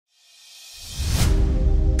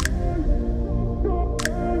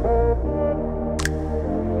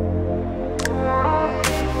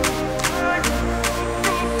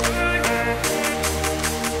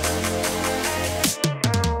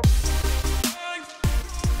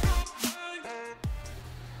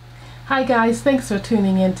Hi guys, thanks for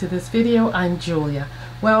tuning in to this video. I'm Julia.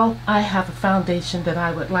 Well, I have a foundation that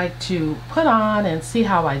I would like to put on and see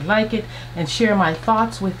how I like it and share my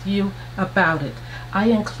thoughts with you about it. I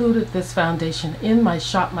included this foundation in my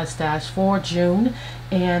Shop My Stash for June,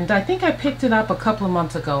 and I think I picked it up a couple of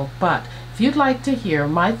months ago, but if you'd like to hear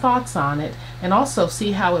my thoughts on it and also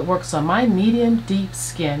see how it works on my medium deep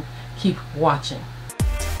skin, keep watching.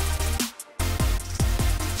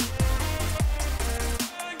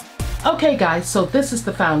 Okay guys, so this is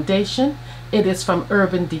the foundation. It is from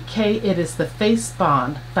Urban Decay. It is the Face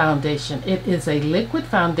Bond foundation. It is a liquid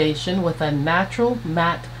foundation with a natural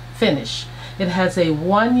matte finish. It has a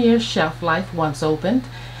 1-year shelf life once opened,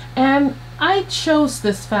 and I chose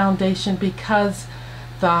this foundation because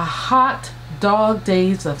the hot dog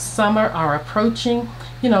days of summer are approaching.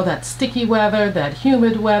 You know, that sticky weather, that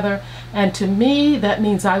humid weather, and to me that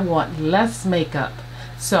means I want less makeup.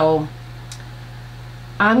 So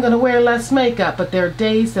I'm going to wear less makeup, but there are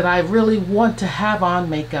days that I really want to have on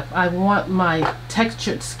makeup. I want my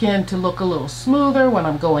textured skin to look a little smoother when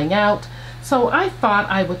I'm going out. So I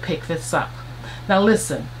thought I would pick this up. Now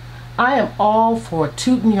listen, I am all for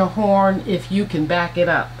tooting your horn if you can back it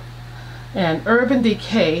up. And Urban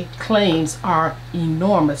Decay claims are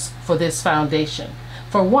enormous for this foundation.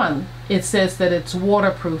 For one, it says that it's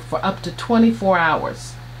waterproof for up to 24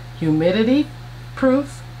 hours. Humidity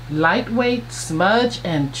proof, lightweight, smudge,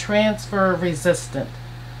 and transfer resistant.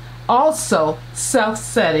 Also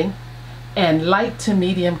self-setting and light to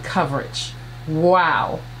medium coverage.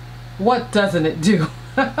 Wow, what doesn't it do?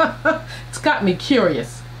 It's got me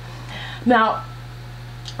curious. Now,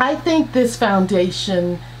 I think this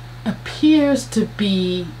foundation appears to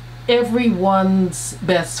be everyone's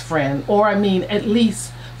best friend, or I mean at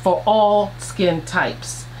least for all skin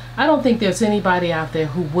types. I don't think there's anybody out there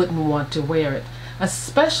who wouldn't want to wear it,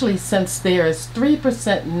 especially since there is 3%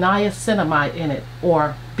 niacinamide in it,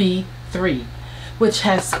 or B3, which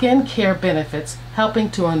has skincare benefits,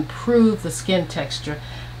 helping to improve the skin texture.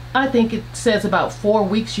 I think it says about 4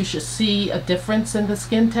 weeks you should see a difference in the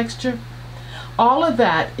skin texture. All of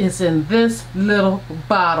that is in this little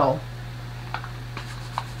bottle.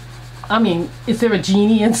 I mean, is there a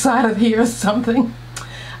genie inside of here or something?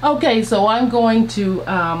 Okay, so I'm going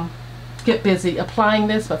to get busy applying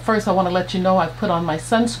this, but first I want to let you know I've put on my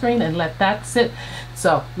sunscreen and let that sit.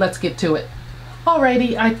 So let's get to it.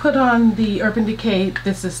 Alrighty, I put on the Urban Decay.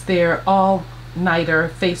 This is their all-nighter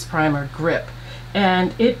face primer grip,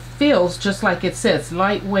 and it feels just like it says,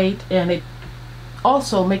 lightweight, and it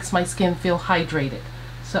also makes my skin feel hydrated.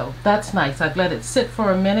 So that's nice. I've let it sit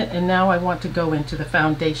for a minute, and now I want to go into the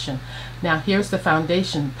foundation. Now here's the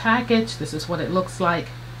foundation package. This is what it looks like.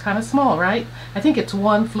 Kind of small, right? I think it's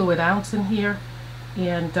 1 fluid ounce in here,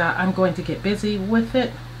 and I'm going to get busy with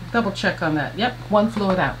it. Double check on that. Yep, 1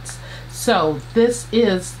 fluid ounce. So this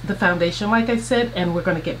is the foundation, like I said, and we're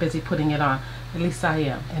going to get busy putting it on. At least I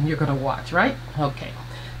am, and you're going to watch, right? Okay.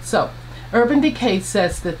 So Urban Decay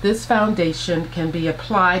says that this foundation can be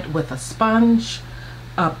applied with a sponge,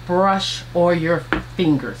 a brush, or your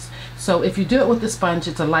fingers. So if you do it with the sponge,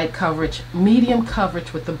 it's a light coverage, medium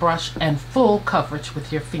coverage with the brush, and full coverage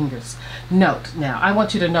with your fingers. Note, now I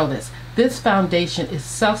want you to know this. This foundation is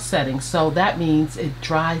self-setting, so that means it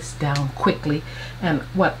dries down quickly. And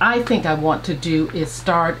what I think I want to do is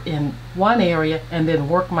start in one area and then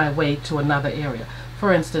work my way to another area.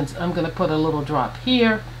 For instance, I'm going to put a little drop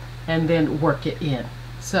here and then work it in.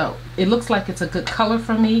 So it looks like it's a good color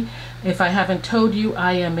for me. If I haven't told you,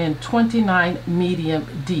 I am in 29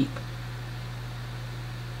 medium deep.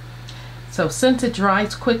 So since it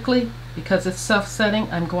dries quickly, because it's self-setting,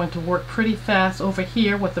 I'm going to work pretty fast over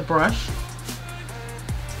here with the brush.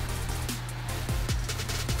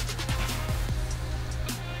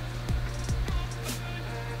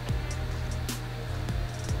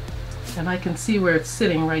 And I can see where it's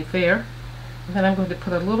sitting right there. And then I'm going to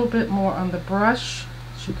put a little bit more on the brush,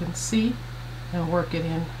 as you can see, and work it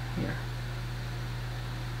in here.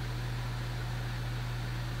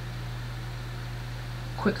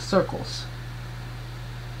 Quick circles.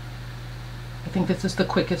 I think this is the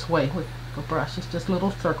quickest way with the brush. It's just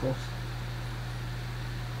little circles.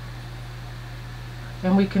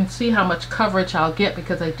 And we can see how much coverage I'll get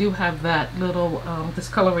because I do have that little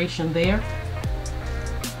discoloration there.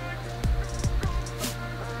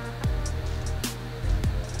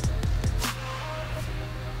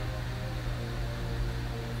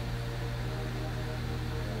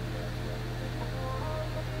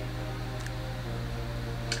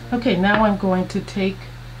 Okay, now I'm going to take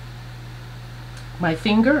my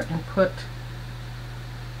finger and put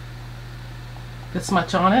this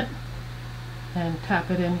much on it and tap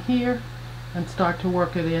it in here and start to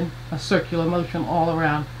work it in a circular motion all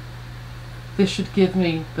around. This should give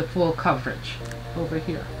me the full coverage over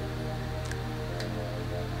here.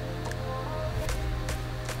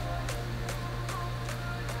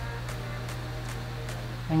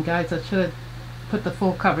 And guys, I should have put the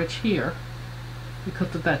full coverage here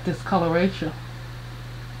because of that discoloration.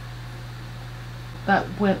 That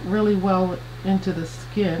went really well into the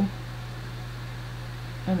skin,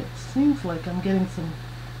 and it seems like I'm getting some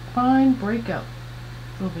fine breakout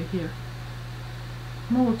over here.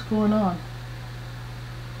 I don't know what's going on.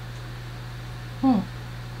 I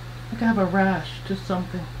think I have a rash, just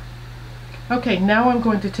something. Okay, now I'm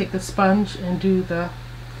going to take the sponge and do the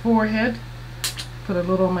forehead. Put a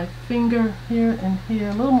little on my finger here and here,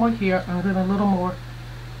 a little more here, and then a little more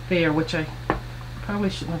there, which I probably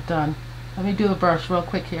shouldn't have done. Let me do the brush real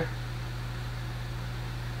quick here.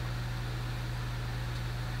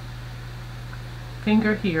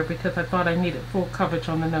 Finger here because I thought I needed full coverage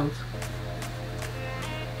on the nose.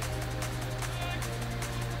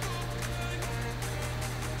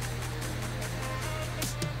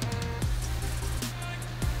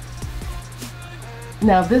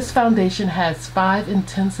 Now this foundation has 5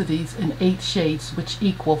 intensities and 8 shades, which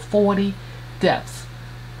equal 40 depths.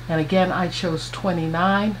 And again, I chose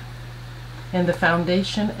 29 in the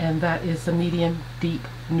foundation, and that is the medium deep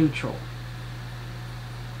neutral.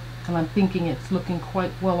 And I'm thinking it's looking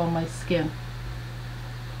quite well on my skin.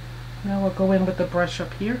 Now we'll go in with the brush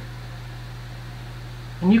up here.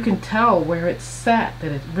 And you can tell where it's sat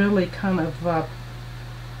that it really kind of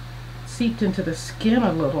seeped into the skin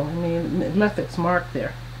a little. I mean, it left its mark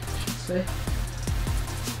there, I should say.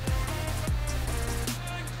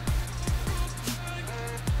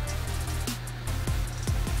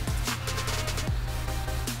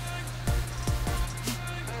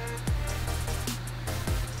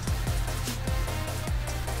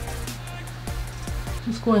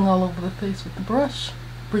 Just going all over the face with the brush,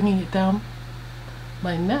 bringing it down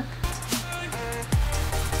my neck.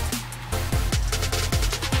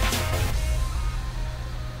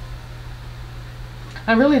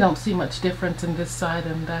 I really don't see much difference in this side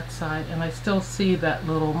and that side, and I still see that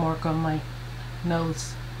little mark on my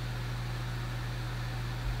nose.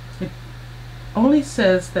 It only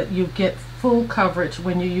says that you get full coverage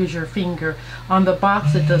when you use your finger. On the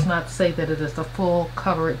box it does not say that it is a full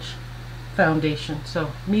coverage foundation,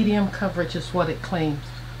 so medium coverage is what it claims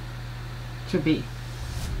to be.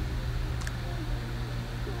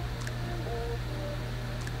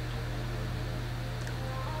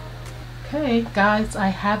 Okay guys, I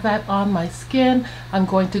have that on my skin. I'm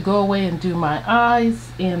going to go away and do my eyes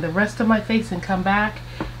and the rest of my face and come back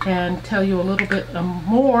and tell you a little bit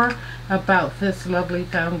more about this lovely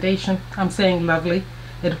foundation. I'm saying lovely.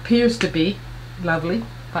 It appears to be lovely,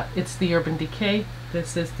 but it's the Urban Decay.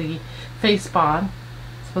 This is the face bond.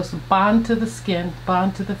 It's supposed to bond to the skin,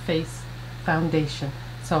 bond to the face foundation.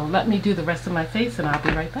 So let me do the rest of my face and I'll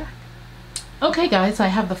be right back. Okay guys, I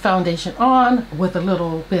have the foundation on with a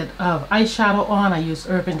little bit of eyeshadow on. I use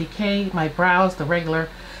Urban Decay, my brows, the regular,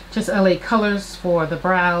 just LA Colors for the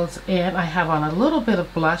brows, and I have on a little bit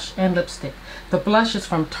of blush and lipstick. The blush is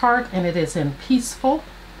from Tarte and it is in Peaceful.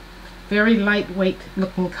 Very lightweight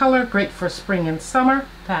looking color, great for spring and summer.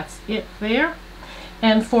 That's it there.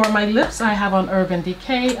 And for my lips, I have on Urban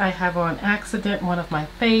Decay. I have on Accident, one of my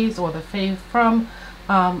faves, or the fave from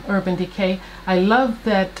Urban Decay. I love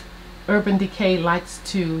that Urban Decay likes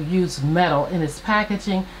to use metal in its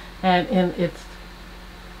packaging and in its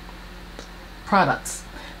products.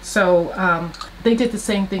 So they did the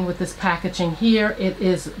same thing with this packaging here. It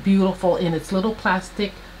is beautiful in its little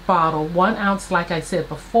plastic bottle, 1 ounce like I said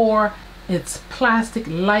before. It's plastic,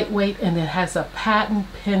 lightweight, and it has a patent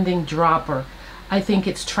pending dropper. I think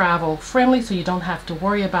it's travel friendly, so you don't have to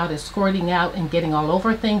worry about it squirting out and getting all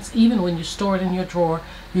over things. Even when you store it in your drawer,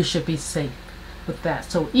 you should be safe with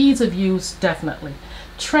that. So ease of use, definitely.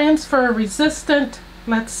 Transfer resistant,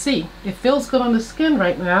 let's see. It feels good on the skin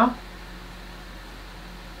right now.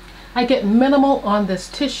 I get minimal on this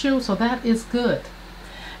tissue, so that is good.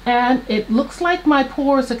 And it looks like my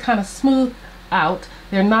pores are kind of smooth out.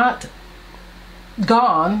 They're not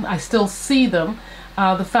gone. I still see them.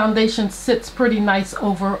 The foundation sits pretty nice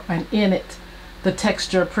over and in it, the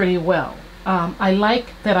texture pretty well. I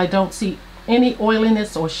like that I don't see any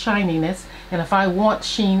oiliness or shininess, and if I want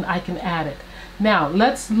sheen, I can add it. Now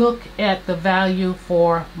let's look at the value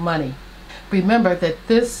for money. Remember that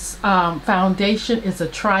this foundation is a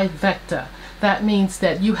trifecta. That means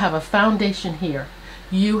that you have a foundation here,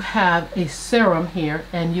 you have a serum here,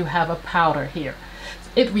 and you have a powder here.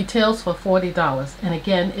 It retails for $40, and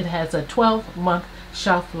again, it has a 12-month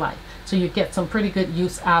shelf life. So you get some pretty good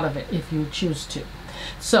use out of it if you choose to.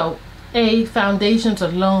 So foundations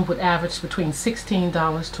alone would average between $16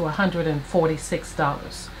 to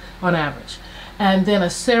 $146 on average. And then a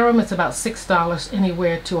serum is about $6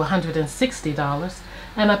 anywhere to $160.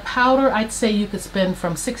 And a powder, I'd say you could spend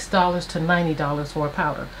from $6 to $90 for a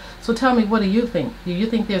powder. So tell me, what do you think? Do you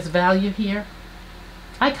think there's value here?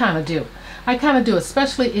 I kind of do. I kind of do,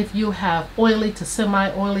 especially if you have oily to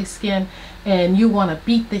semi-oily skin and you want to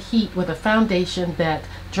beat the heat with a foundation that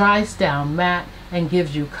dries down matte and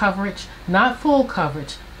gives you coverage, not full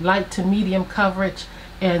coverage, light to medium coverage,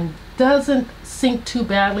 and doesn't sink too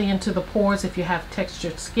badly into the pores if you have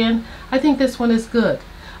textured skin. I think this one is good.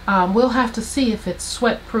 We'll have to see if it's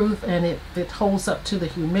sweat proof and if it holds up to the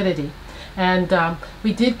humidity. And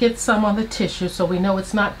we did get some on the tissue, so we know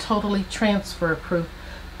it's not totally transfer proof,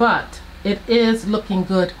 but it is looking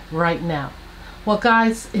good right now. Well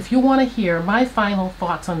guys, if you want to hear my final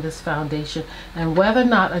thoughts on this foundation and whether or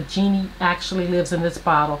not a genie actually lives in this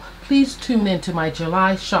bottle, please tune into my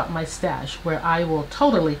July Shop My Stash, where I will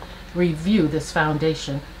totally review this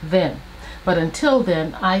foundation then. But until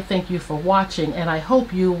then, I thank you for watching, and I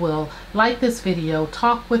hope you will like this video.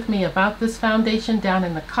 Talk with me about this foundation down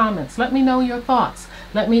in the comments. Let me know your thoughts.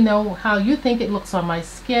 Let me know how you think it looks on my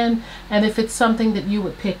skin, and if it's something that you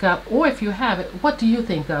would pick up, or if you have it, what do you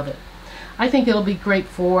think of it? I think it'll be great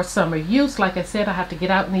for summer use. Like I said, I have to get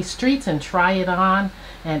out in these streets and try it on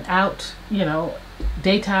and out, you know,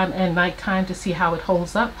 daytime and nighttime to see how it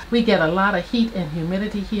holds up. We get a lot of heat and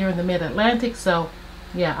humidity here in the mid-Atlantic, so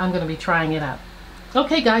yeah, I'm going to be trying it out.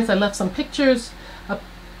 Okay guys, I left some pictures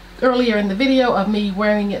earlier in the video of me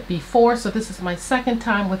wearing it before, so this is my second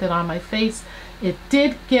time with it on my face. It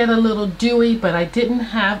did get a little dewy, but I didn't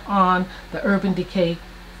have on the Urban Decay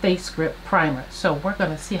Face Grip Primer. So we're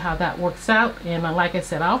going to see how that works out, and like I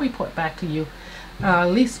said, I'll report back to you at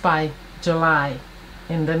least by July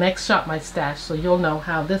in the next Shop My Stash, so you'll know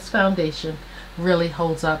how this foundation really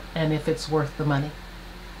holds up and if it's worth the money.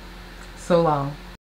 So long.